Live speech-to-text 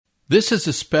This is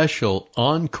a special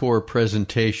encore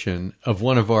presentation of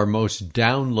one of our most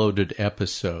downloaded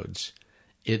episodes.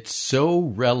 It's so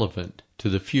relevant to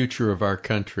the future of our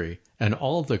country and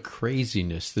all the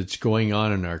craziness that's going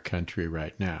on in our country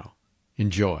right now.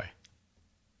 Enjoy.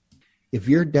 If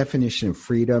your definition of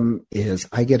freedom is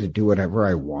I get to do whatever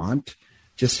I want,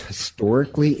 just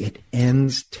historically, it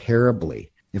ends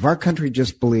terribly. If our country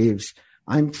just believes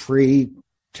I'm free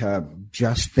to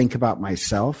just think about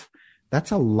myself,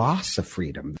 that's a loss of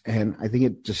freedom, and I think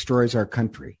it destroys our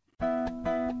country.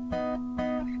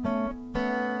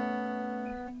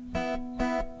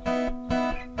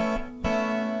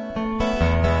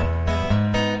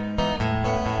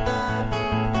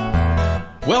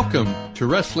 Welcome to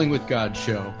Wrestling with God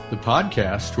Show, the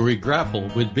podcast where we grapple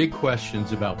with big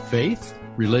questions about faith,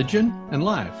 religion, and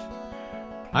life.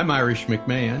 I'm Irish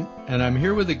McMahon, and I'm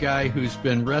here with a guy who's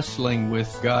been wrestling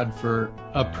with God for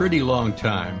a pretty long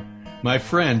time. My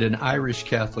friend and Irish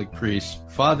Catholic priest,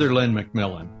 Father Len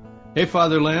McMillan. Hey,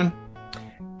 Father Len.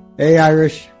 Hey,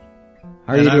 Irish.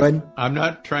 How are you doing? I'm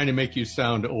not trying to make you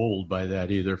sound old by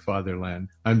that either, Father Len.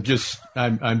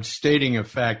 I'm stating a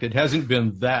fact. It hasn't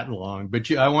been that long, but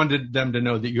I wanted them to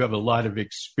know that you have a lot of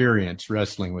experience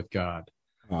wrestling with God.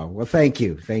 Oh, well, thank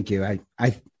you. Thank you.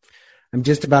 I'm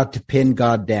just about to pin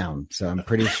God down, so I'm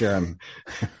pretty sure I'm...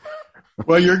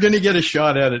 Well, you're going to get a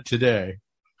shot at it today.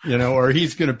 Or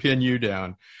he's going to pin you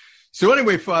down. So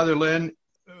anyway, Father Len,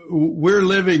 we're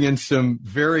living in some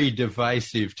very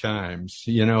divisive times.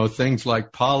 Things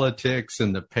like politics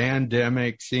and the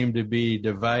pandemic seem to be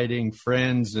dividing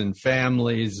friends and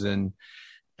families, and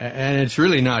it's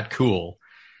really not cool.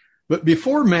 But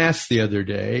before Mass the other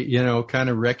day, kind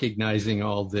of recognizing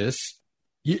all this,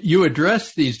 you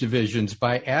addressed these divisions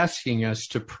by asking us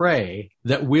to pray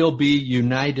that we'll be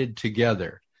united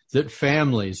together, that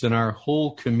families and our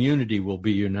whole community will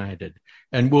be united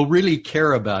and will really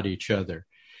care about each other.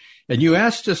 And you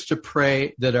asked us to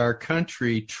pray that our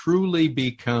country truly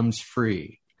becomes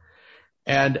free.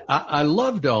 And I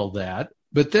loved all that,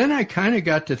 but then I kind of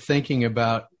got to thinking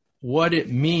about what it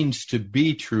means to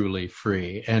be truly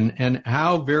free and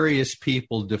how various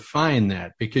people define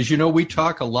that. Because, we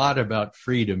talk a lot about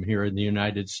freedom here in the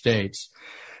United States,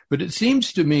 but it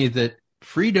seems to me that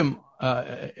freedom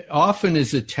often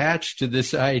is attached to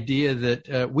this idea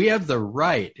that we have the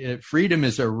right, freedom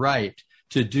is a right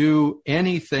to do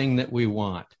anything that we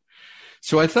want.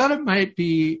 So I thought it might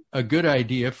be a good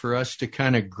idea for us to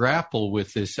kind of grapple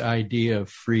with this idea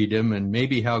of freedom and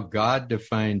maybe how God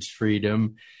defines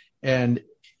freedom. And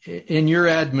in your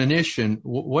admonition,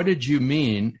 what did you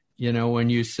mean,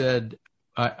 when you said,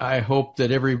 I hope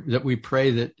that we pray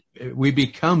that we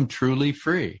become truly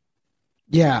free?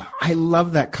 Yeah, I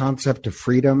love that concept of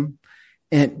freedom.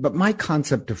 But my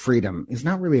concept of freedom is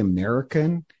not really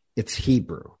American, it's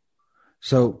Hebrew.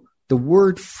 So the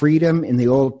word freedom in the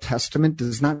Old Testament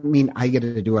does not mean I get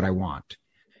to do what I want.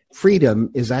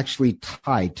 Freedom is actually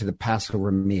tied to the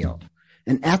Passover meal.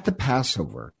 And at the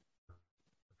Passover,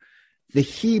 the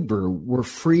Hebrew were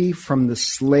free from the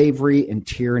slavery and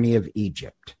tyranny of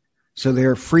Egypt. So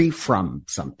they're free from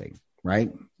something,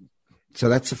 right? So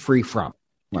that's a free from.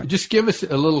 Right. Just give us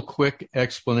a little quick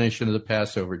explanation of the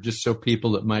Passover, just so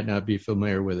people that might not be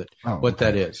familiar with it,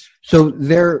 that is. So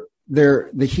the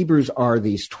Hebrews are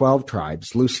these 12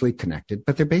 tribes, loosely connected,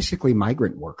 but they're basically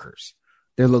migrant workers.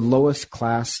 They're the lowest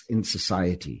class in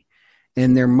society,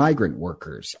 and they're migrant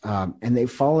workers, and they've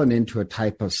fallen into a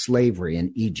type of slavery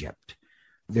in Egypt.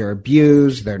 They're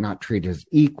abused, they're not treated as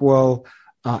equal,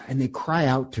 and they cry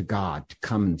out to God to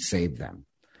come and save them.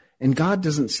 And God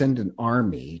doesn't send an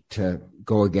army to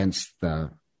go against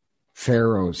the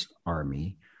Pharaoh's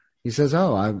army. He says,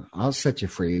 I'll set you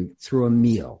free through a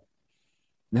meal.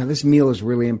 Now, this meal is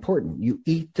really important. You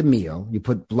eat the meal, you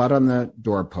put blood on the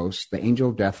doorpost, the angel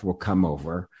of death will come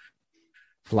over,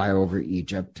 fly over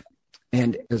Egypt.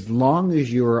 And as long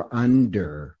as you're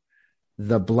under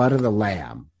the blood of the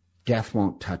lamb, death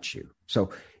won't touch you. So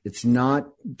it's not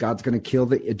God's going to kill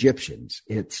the Egyptians.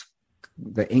 It's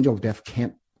the angel of death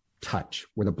can't touch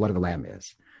where the blood of the lamb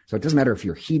is. So it doesn't matter if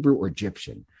you're Hebrew or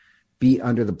Egyptian, be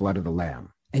under the blood of the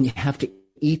lamb. And you have to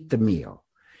eat the meal.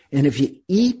 And if you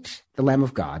eat the Lamb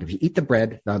of God, if you eat the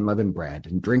bread, the unleavened bread,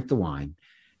 and drink the wine,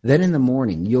 then in the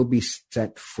morning you'll be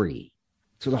set free.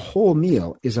 So the whole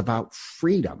meal is about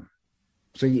freedom.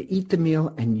 So you eat the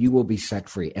meal and you will be set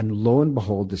free. And lo and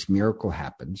behold, this miracle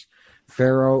happens.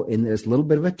 Pharaoh, in this little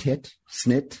bit of a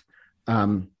snit,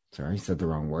 sorry, I said the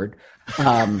wrong word.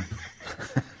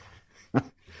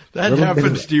 That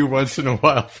happens to you once in a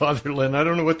while, Father Len. I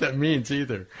don't know what that means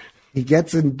either. He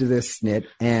gets into this snit,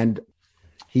 and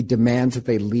he demands that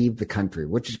they leave the country,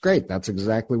 which is great. That's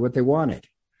exactly what they wanted.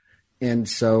 And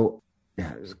so,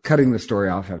 cutting the story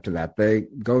off after that, they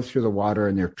go through the water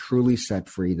and they're truly set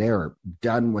free. They are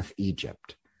done with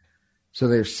Egypt. So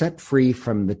they're set free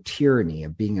from the tyranny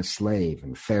of being a slave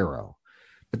and Pharaoh.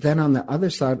 But then on the other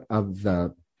side of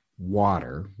the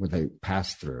water, where they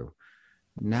pass through,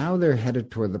 now they're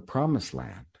headed toward the promised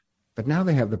land. But now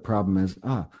they have the problem as,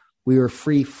 we were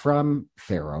free from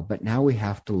Pharaoh, but now we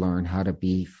have to learn how to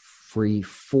be free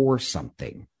for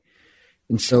something.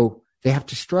 And so they have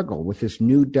to struggle with this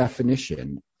new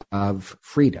definition of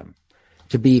freedom,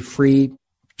 to be free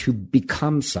to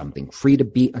become something, free to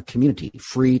be a community,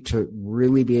 free to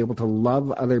really be able to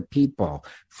love other people,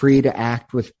 free to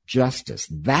act with justice.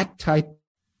 That type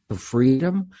of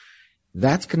freedom,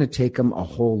 that's going to take them a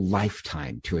whole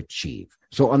lifetime to achieve.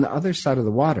 So on the other side of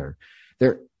the water,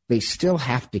 they still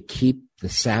have to keep the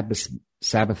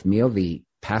Sabbath meal, the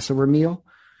Passover meal,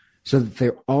 so that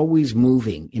they're always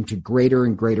moving into greater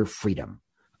and greater freedom.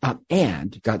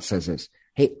 And God says this,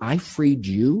 hey, I freed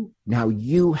you. Now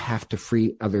you have to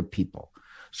free other people.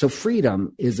 So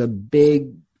freedom is a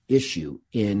big issue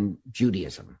in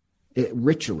Judaism,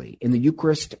 ritually, in the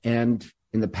Eucharist and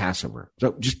in the Passover.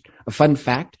 So just a fun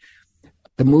fact,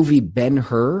 the movie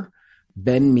Ben-Hur,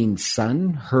 Ben means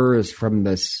son. Hur is from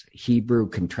this Hebrew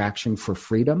contraction for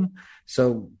freedom.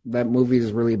 So that movie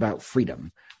is really about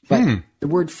freedom. But the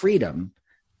word freedom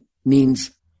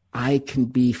means I can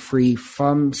be free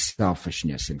from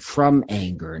selfishness and from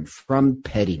anger and from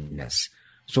pettiness.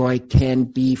 So I can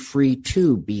be free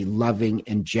to be loving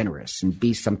and generous and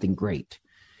be something great.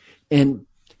 And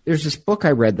there's this book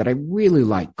I read that I really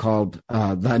like called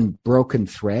The Unbroken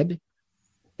Thread.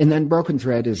 And The Unbroken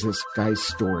Thread is this guy's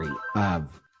story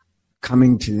of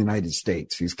coming to the United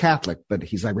States. He's Catholic, but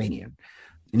he's Iranian.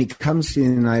 And he comes to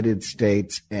the United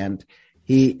States, and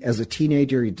he, as a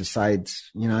teenager, he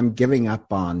decides, I'm giving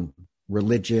up on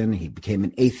religion. He became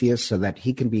an atheist so that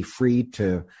he can be free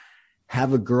to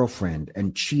have a girlfriend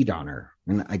and cheat on her.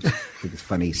 And I think it's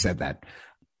funny he said that.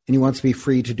 And he wants to be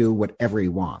free to do whatever he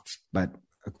wants. But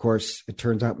of course, it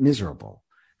turns out miserable.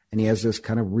 And he has this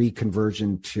kind of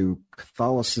reconversion to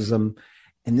Catholicism.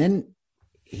 And then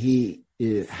he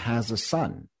has a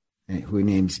son who he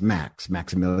names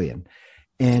Maximilian.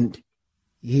 And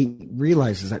he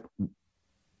realizes that,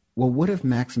 well, what if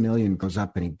Maximilian goes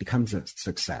up and he becomes a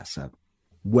success, a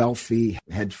wealthy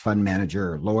hedge fund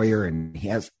manager or lawyer, and he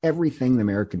has everything the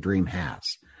American dream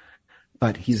has,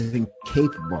 but he's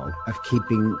incapable of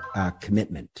keeping a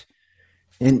commitment.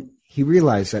 And he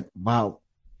realized that while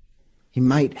he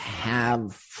might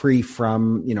have free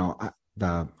from,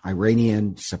 the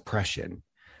Iranian suppression,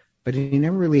 but he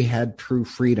never really had true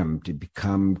freedom to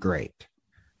become great.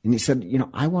 And he said,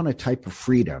 I want a type of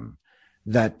freedom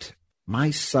that my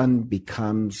son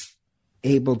becomes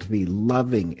able to be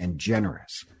loving and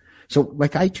generous. So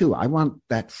like I want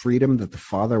that freedom that the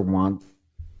father wants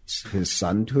his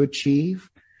son to achieve.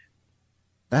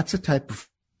 That's a type of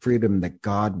freedom that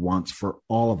God wants for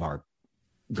all of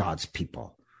God's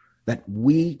people, that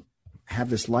we have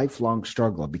this lifelong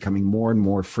struggle of becoming more and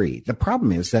more free. The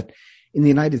problem is that in the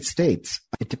United States,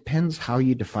 it depends how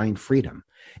you define freedom.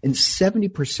 And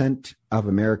 70% of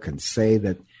Americans say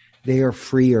that they are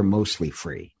free or mostly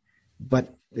free.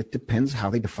 But it depends how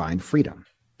they define freedom.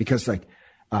 Because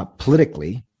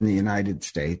politically in the United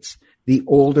States, the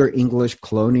older English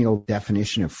colonial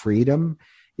definition of freedom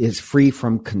is free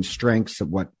from constraints of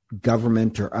what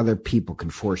government or other people can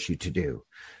force you to do.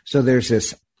 So there's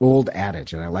this old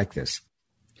adage, and I like this.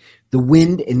 The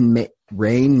wind and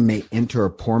rain may enter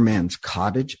a poor man's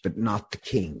cottage, but not the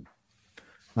king.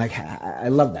 I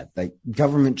love that. The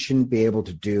government shouldn't be able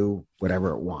to do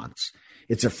whatever it wants.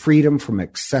 It's a freedom from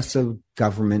excessive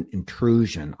government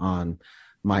intrusion on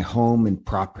my home and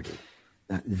property.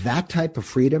 That type of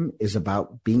freedom is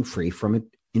about being free from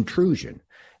intrusion.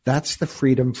 That's the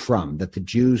freedom that the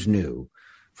Jews knew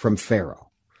from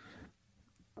Pharaoh.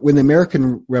 When the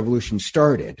American Revolution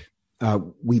started,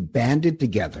 we banded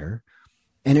together,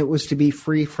 and it was to be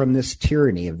free from this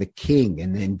tyranny of the king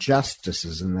and the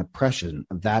injustices and the oppression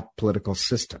of that political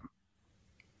system.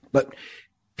 But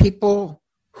people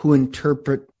who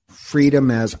interpret freedom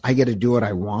as I get to do what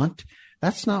I want,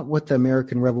 that's not what the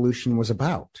American Revolution was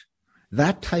about.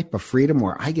 That type of freedom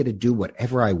where I get to do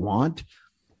whatever I want,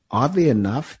 oddly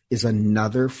enough, is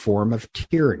another form of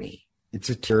tyranny. It's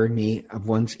a tyranny of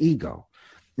one's ego.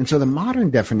 And so the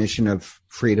modern definition of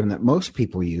freedom that most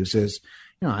people use is,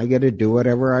 I get to do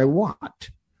whatever I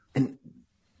want. And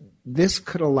this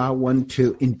could allow one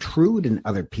to intrude in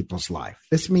other people's life.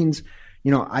 This means,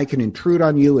 I can intrude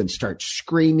on you and start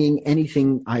screaming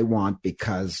anything I want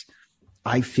because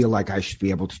I feel like I should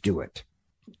be able to do it.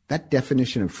 That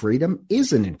definition of freedom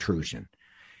is an intrusion.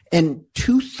 And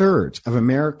 2/3 of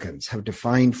Americans have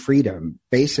defined freedom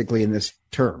basically in this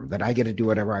term, that I get to do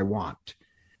whatever I want.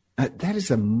 That is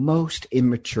the most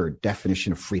immature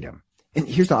definition of freedom. And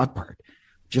here's the odd part.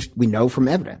 Just we know from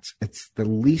evidence, it's the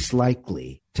least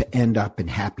likely to end up in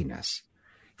happiness.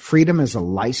 Freedom is a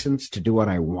license to do what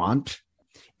I want.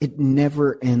 It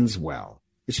never ends well.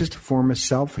 It's just a form of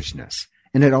selfishness.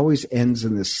 And it always ends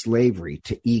in this slavery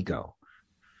to ego.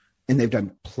 And they've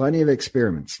done plenty of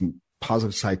experiments in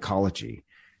positive psychology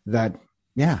that,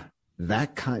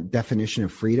 that kind of definition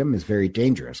of freedom is very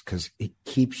dangerous because it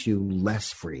keeps you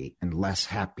less free and less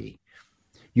happy.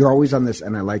 You're always on this,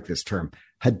 and I like this term,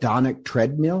 hedonic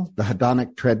treadmill. The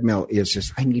hedonic treadmill is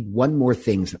just, I need one more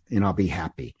thing and I'll be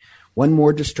happy. One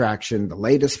more distraction, the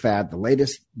latest fad, the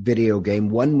latest video game,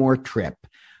 one more trip,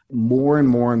 more and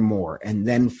more and more. And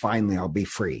then finally I'll be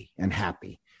free and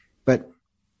happy. But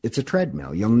it's a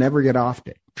treadmill. You'll never get off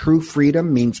it. True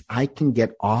freedom means I can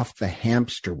get off the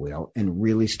hamster wheel and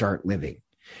really start living.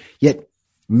 Yet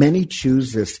many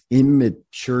choose this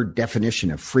immature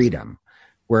definition of freedom,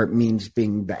 where it means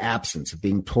being the absence of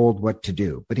being told what to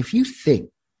do. But if you think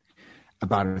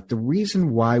about it, the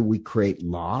reason why we create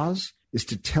laws is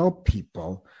to tell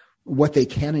people what they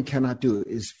can and cannot do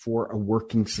is for a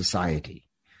working society.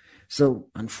 So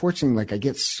unfortunately, I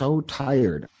get so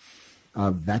tired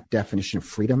of that definition of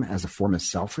freedom as a form of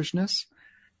selfishness.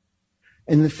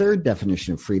 And the third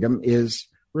definition of freedom is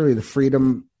really the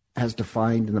freedom as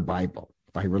defined in the Bible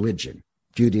by religion,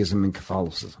 Judaism and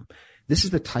Catholicism. This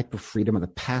is the type of freedom of the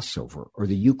Passover or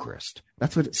the Eucharist.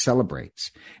 That's what it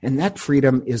celebrates. And that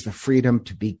freedom is the freedom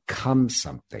to become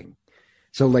something.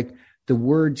 So the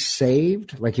word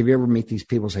saved, if you ever meet these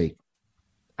people say,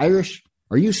 Irish,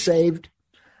 are you saved?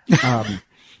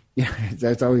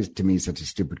 That's always to me such a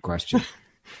stupid question.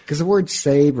 Because the word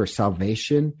save or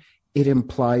salvation, it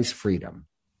implies freedom.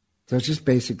 So it's just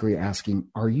basically asking,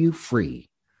 are you free?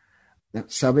 Now,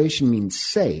 salvation means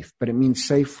safe, but it means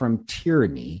safe from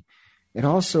tyranny. It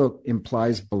also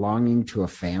implies belonging to a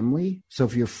family. So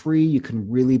if you're free, you can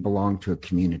really belong to a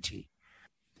community.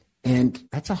 And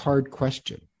that's a hard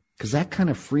question because that kind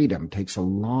of freedom takes a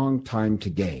long time to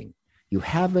gain. You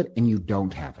have it and you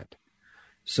don't have it.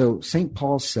 So St.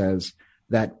 Paul says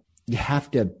that you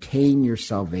have to obtain your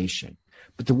salvation.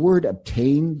 But the word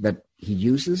obtain that he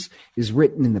uses is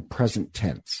written in the present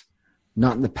tense,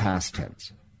 not in the past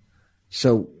tense.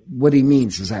 So what he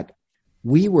means is that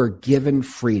we were given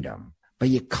freedom, but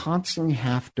you constantly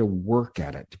have to work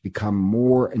at it to become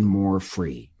more and more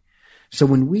free. So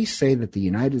when we say that the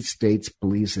United States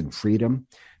believes in freedom,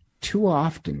 too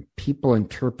often people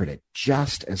interpret it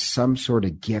just as some sort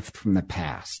of gift from the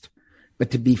past. But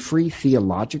to be free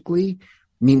theologically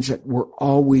means that we're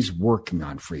always working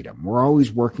on freedom. We're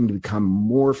always working to become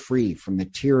more free from the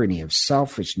tyranny of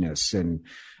selfishness and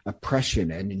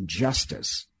oppression and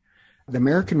injustice. The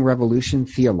American Revolution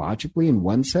theologically, in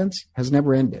one sense, has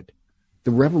never ended.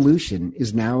 The revolution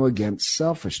is now against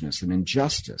selfishness and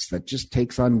injustice that just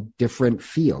takes on different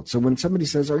fields. So when somebody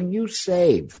says, are you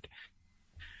saved?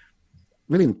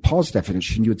 Really, in Paul's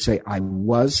definition, you would say, I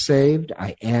was saved,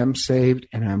 I am saved,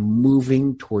 and I'm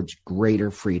moving towards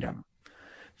greater freedom.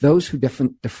 Those who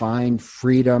define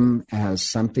freedom as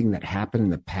something that happened in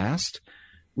the past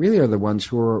really are the ones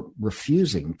who are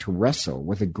refusing to wrestle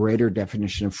with a greater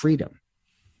definition of freedom.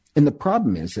 And the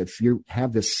problem is, if you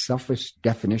have this selfish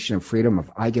definition of freedom of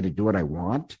I get to do what I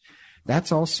want,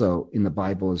 that's also in the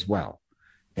Bible as well.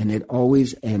 And it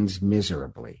always ends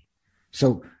miserably.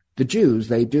 So the Jews,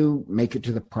 they do make it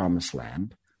to the promised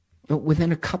land, but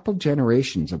within a couple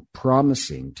generations of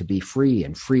promising to be free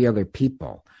and free other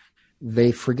people,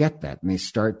 they forget that and they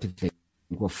start to think,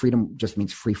 well, freedom just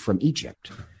means free from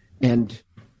Egypt. And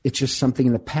it's just something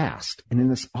in the past. And in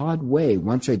this odd way,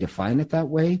 once they define it that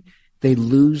way, they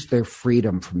lose their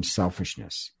freedom from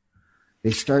selfishness. They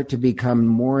start to become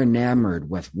more enamored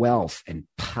with wealth and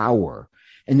power,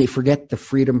 and they forget the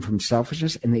freedom from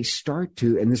selfishness, and they start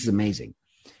to, and this is amazing,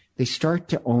 they start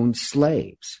to own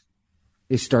slaves.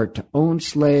 They start to own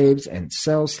slaves and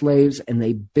sell slaves, and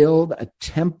they build a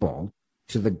temple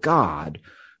to the God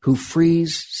who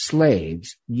frees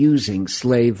slaves using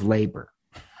slave labor.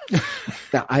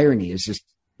 The irony is just,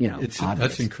 obvious.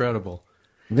 That's incredible.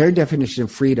 Their definition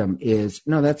of freedom is,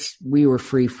 we were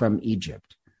free from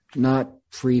Egypt, not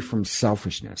free from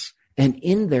selfishness. And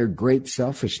in their great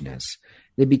selfishness,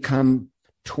 they become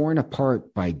torn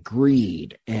apart by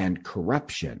greed and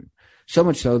corruption, so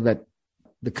much so that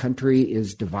the country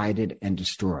is divided and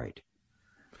destroyed.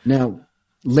 Now,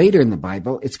 later in the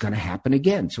Bible, it's going to happen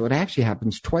again. So it actually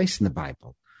happens twice in the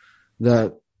Bible.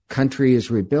 The country is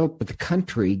rebuilt, but the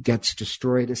country gets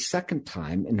destroyed a second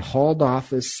time and hauled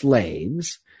off as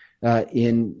slaves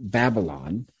in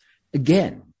Babylon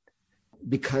again,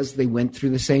 because they went through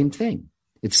the same thing.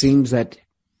 It seems that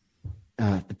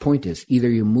the point is either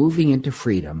you're moving into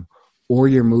freedom or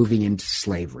you're moving into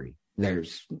slavery.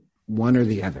 There's one or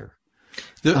the other.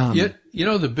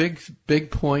 The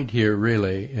big point here,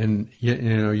 really, and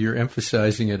you're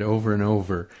emphasizing it over and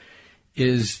over,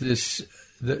 is this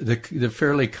the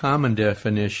fairly common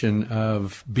definition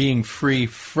of being free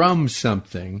from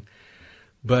something,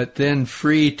 but then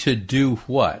free to do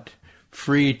what?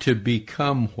 Free to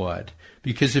become what?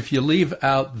 Because if you leave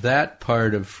out that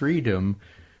part of freedom,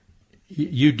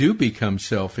 you do become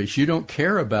selfish. You don't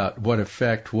care about what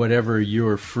effect whatever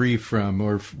you're free from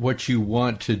or what you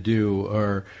want to do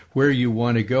or where you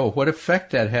want to go, what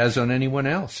effect that has on anyone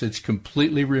else. It's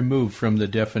completely removed from the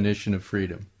definition of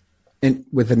freedom. And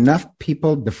with enough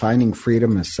people defining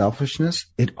freedom as selfishness,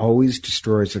 it always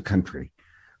destroys a country.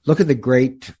 Look at the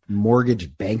great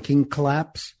mortgage banking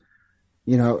collapse.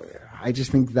 I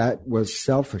just think that was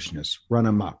selfishness run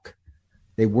amok.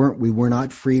 We were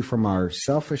not free from our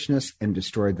selfishness and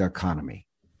destroyed the economy.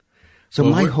 So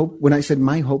when I said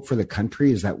my hope for the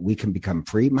country is that we can become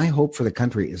free, my hope for the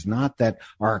country is not that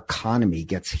our economy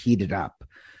gets heated up,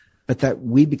 but that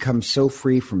we become so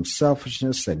free from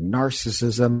selfishness and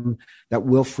narcissism that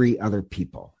we'll free other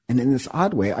people. And in this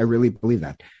odd way, I really believe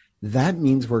that. That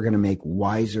means we're going to make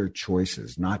wiser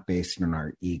choices, not based on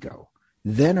our ego.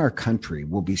 Then our country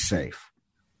will be safe.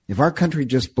 If our country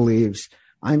just believes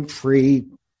I'm free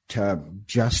to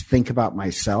just think about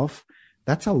myself,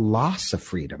 that's a loss of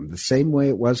freedom, the same way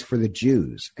it was for the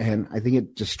Jews. And I think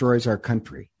it destroys our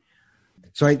country.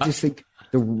 So I just think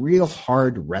the real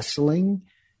hard wrestling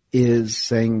is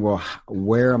saying, well,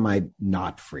 where am I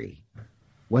not free?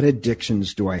 What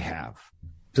addictions do I have?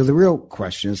 So the real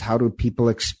question is, how do people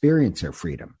experience their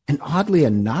freedom? And oddly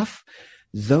enough,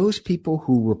 those people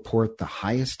who report the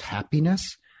highest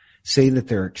happiness say that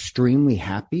they're extremely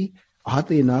happy,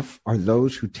 oddly enough, are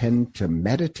those who tend to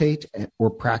meditate or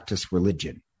practice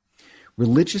religion.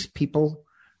 Religious people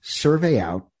survey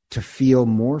out to feel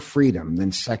more freedom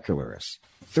than secularists.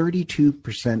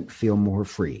 32% feel more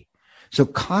free. So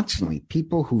constantly,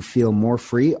 people who feel more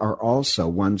free are also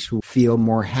ones who feel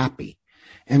more happy.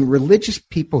 And religious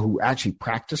people who actually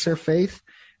practice their faith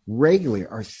regularly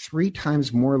are 3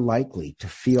 times more likely to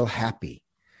feel happy.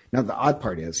 Now, the odd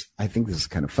part is, I think this is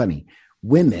kind of funny,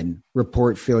 women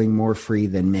report feeling more free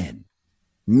than men.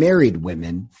 Married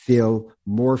women feel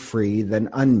more free than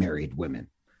unmarried women,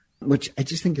 which I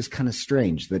just think is kind of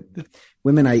strange that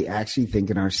women, I actually think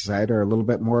in our society, are a little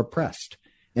bit more oppressed.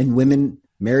 And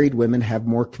married women have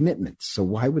more commitments. So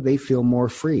why would they feel more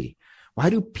free? Why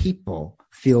do people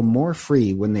feel more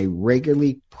free when they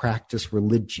regularly practice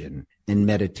religion and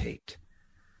meditate?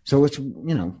 So it's,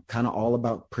 kind of all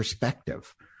about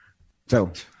perspective.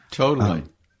 So totally.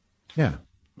 Yeah.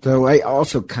 So I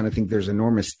also kind of think there's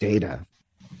enormous data.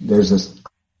 There's this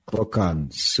book on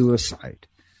suicide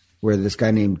where this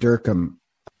guy named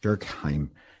Durkheim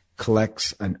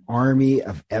collects an army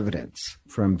of evidence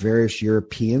from various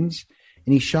Europeans.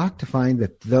 And he's shocked to find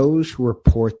that those who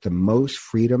report the most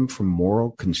freedom from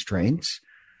moral constraints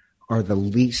are the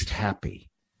least happy.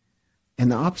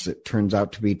 And the opposite turns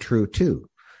out to be true too.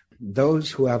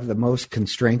 Those who have the most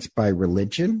constraints by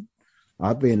religion,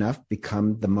 oddly enough,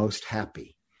 become the most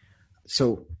happy.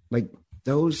 So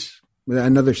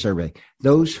another survey,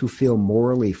 those who feel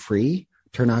morally free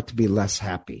turn out to be less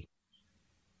happy.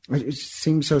 It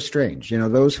seems so strange.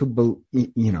 Those who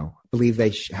believe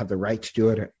they have the right to do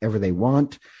whatever they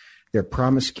want, their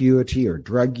promiscuity or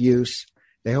drug use,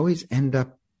 they always end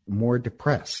up more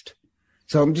depressed.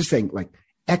 So I'm just saying,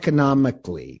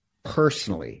 economically,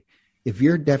 personally, if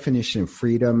your definition of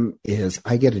freedom is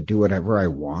I get to do whatever I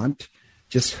want,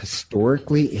 just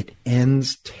historically, it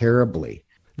ends terribly.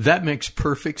 That makes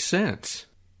perfect sense.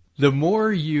 The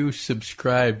more you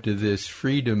subscribe to this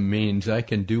freedom means I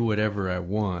can do whatever I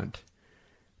want,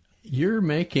 you're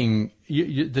making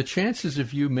the chances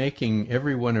of you making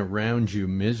everyone around you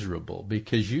miserable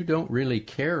because you don't really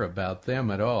care about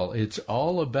them at all. It's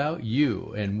all about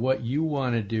you and what you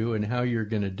want to do and how you're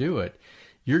going to do it.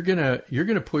 You're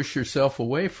gonna push yourself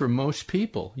away from most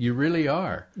people. You really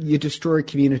are. You destroy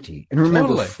community. And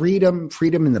remember, Totally.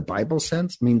 freedom in the Bible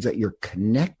sense means that you're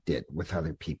connected with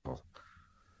other people.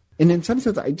 And in some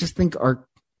sense, I just think our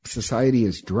society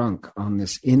is drunk on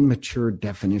this immature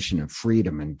definition of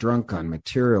freedom and drunk on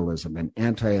materialism and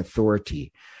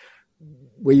anti-authority,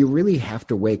 where you really have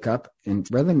to wake up and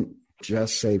rather than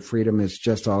just say freedom is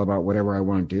just all about whatever I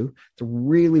want to do. The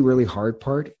really, really hard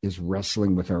part is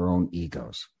wrestling with our own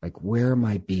egos. Like, where am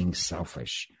I being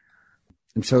selfish?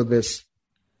 And so this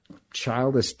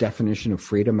childish definition of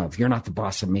freedom of you're not the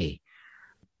boss of me,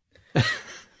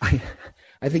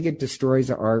 I think it destroys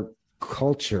our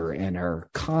culture and our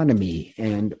economy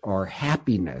and our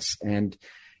happiness and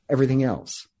everything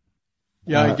else.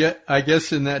 Yeah, I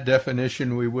guess in that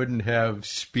definition, we wouldn't have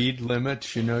speed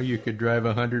limits. You could drive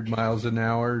 100 miles an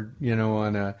hour,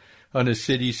 on a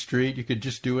city street. You could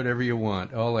just do whatever you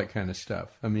want, all that kind of stuff.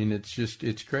 I mean,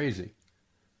 it's crazy.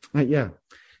 Yeah.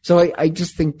 So I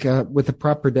just think with the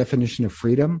proper definition of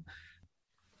freedom,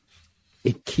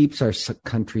 it keeps our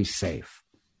country safe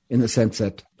in the sense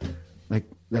that, like,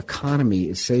 the economy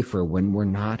is safer when we're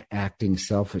not acting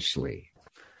selfishly.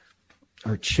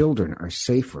 Our children are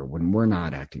safer when we're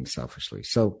not acting selfishly.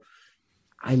 So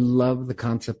I love the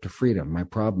concept of freedom. My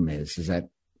problem is that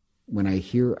when I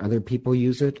hear other people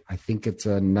use it, I think it's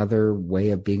another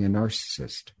way of being a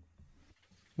narcissist.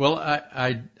 Well,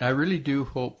 I really do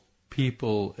hope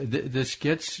people, this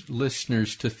gets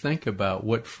listeners to think about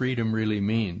what freedom really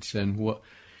means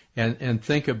and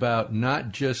think about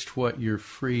not just what you're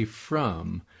free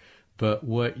from, but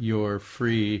what you're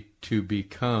free to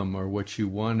become or what you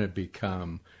want to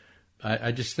become.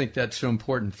 I just think that's so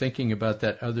important, thinking about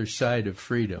that other side of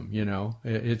freedom,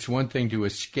 It's one thing to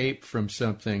escape from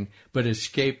something, but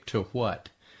escape to what?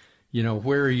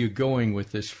 Where are you going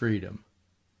with this freedom?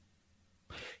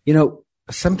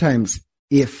 Sometimes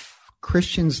if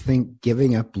Christians think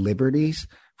giving up liberties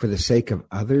for the sake of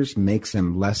others makes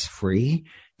them less free,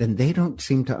 then they don't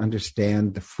seem to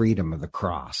understand the freedom of the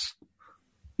cross.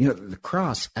 The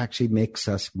cross actually makes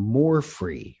us more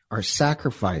free. Our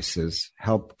sacrifices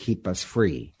help keep us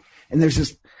free. And there's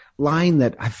this line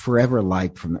that I forever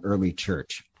liked from the early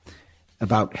church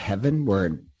about heaven,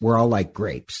 where we're all like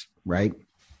grapes, right?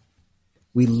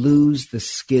 We lose the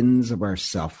skins of our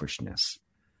selfishness.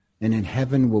 And in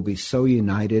heaven, we'll be so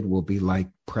united, we'll be like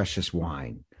precious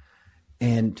wine.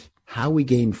 And how we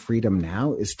gain freedom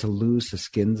now is to lose the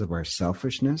skins of our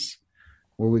selfishness,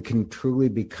 where we can truly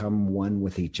become one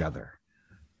with each other.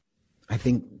 I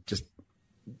think just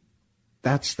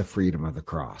that's the freedom of the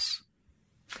cross.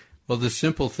 Well, the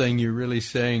simple thing you're really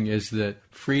saying is that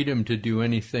freedom to do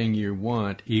anything you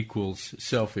want equals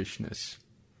selfishness.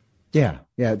 Yeah,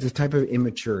 it's a type of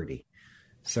immaturity.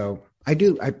 So I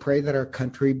pray that our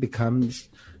country becomes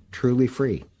truly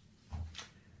free.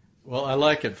 Well, I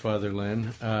like it, Father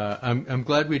Lynn. I'm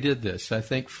glad we did this. I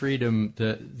think freedom,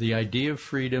 the idea of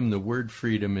freedom, the word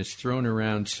freedom is thrown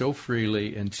around so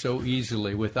freely and so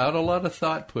easily without a lot of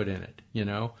thought put in it,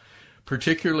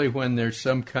 particularly when there's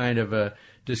some kind of a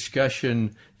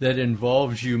discussion that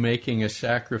involves you making a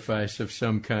sacrifice of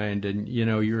some kind. And,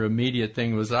 your immediate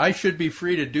thing was, I should be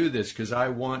free to do this because I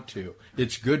want to.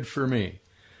 It's good for me.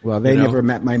 Well, they never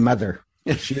met my mother.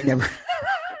 She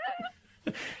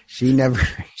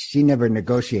never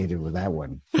negotiated with that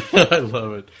one. I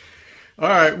love it. All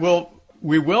right. Well,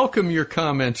 we welcome your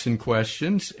comments and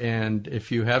questions. And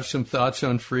if you have some thoughts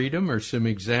on freedom or some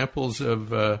examples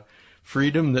of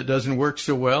freedom that doesn't work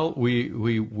so well,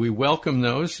 we welcome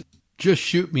those. Just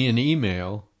shoot me an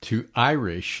email to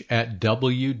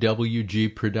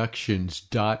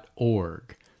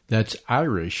irish@wwgproductions.org. That's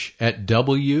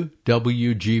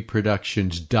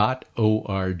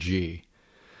irish@wwgproductions.org.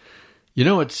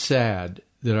 It's sad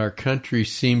that our country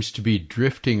seems to be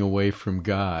drifting away from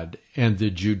God and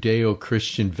the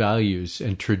Judeo-Christian values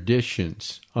and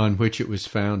traditions on which it was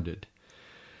founded.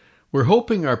 We're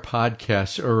hoping our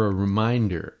podcasts are a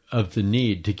reminder of the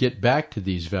need to get back to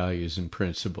these values and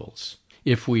principles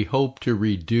if we hope to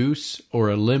reduce or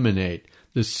eliminate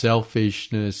the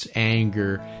selfishness,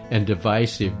 anger, and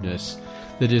divisiveness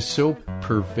that is so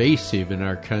pervasive in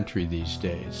our country these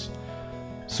days.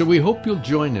 So we hope you'll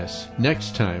join us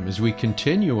next time as we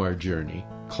continue our journey,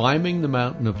 climbing the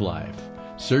mountain of life,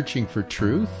 searching for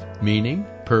truth, meaning,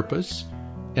 purpose,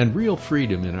 and real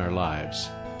freedom in our lives.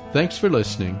 Thanks for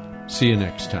listening. See you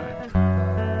next time.